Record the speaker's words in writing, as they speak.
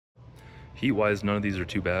Heat-wise, none of these are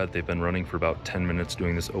too bad. They've been running for about 10 minutes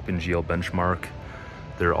doing this OpenGL benchmark.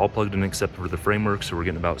 They're all plugged in except for the framework, so we're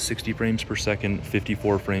getting about 60 frames per second,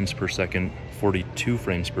 54 frames per second, 42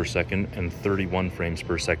 frames per second, and 31 frames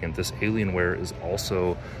per second. This Alienware is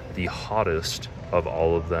also the hottest of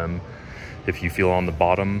all of them. If you feel on the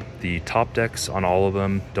bottom, the top decks on all of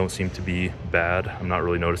them don't seem to be bad. I'm not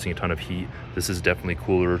really noticing a ton of heat. This is definitely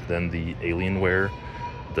cooler than the Alienware.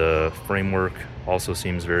 The framework also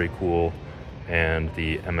seems very cool, and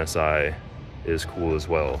the MSI is cool as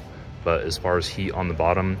well. But as far as heat on the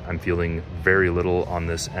bottom, I'm feeling very little on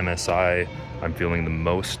this MSI. I'm feeling the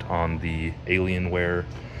most on the Alienware.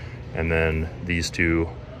 And then these two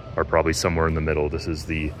are probably somewhere in the middle. This is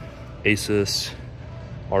the Asus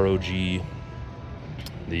ROG.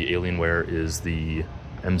 The Alienware is the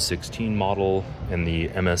M16 model, and the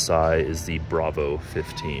MSI is the Bravo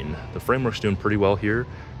 15. The framework's doing pretty well here.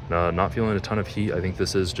 Not feeling a ton of heat. I think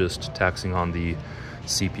this is just taxing on the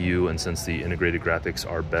CPU, and since the integrated graphics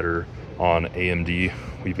are better on AMD,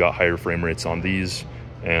 we've got higher frame rates on these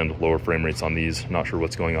and lower frame rates on these. Not sure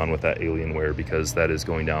what's going on with that Alienware, because that is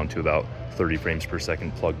going down to about 30 frames per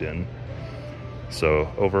second plugged in.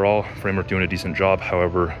 So overall, framework doing a decent job.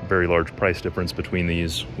 However, very large price difference between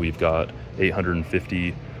these. We've got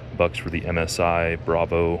 $850 for the MSI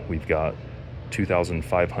Bravo. We've got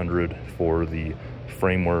 $2,500 for the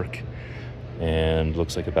framework, and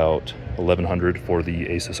looks like about $1,100 for the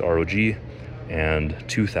Asus ROG and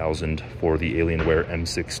 $2,000 for the Alienware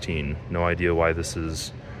M16. No idea why this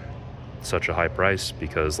is such a high price,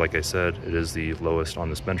 because like I said, it is the lowest on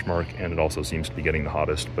this benchmark, and it also seems to be getting the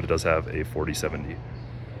hottest, but it does have a 4070.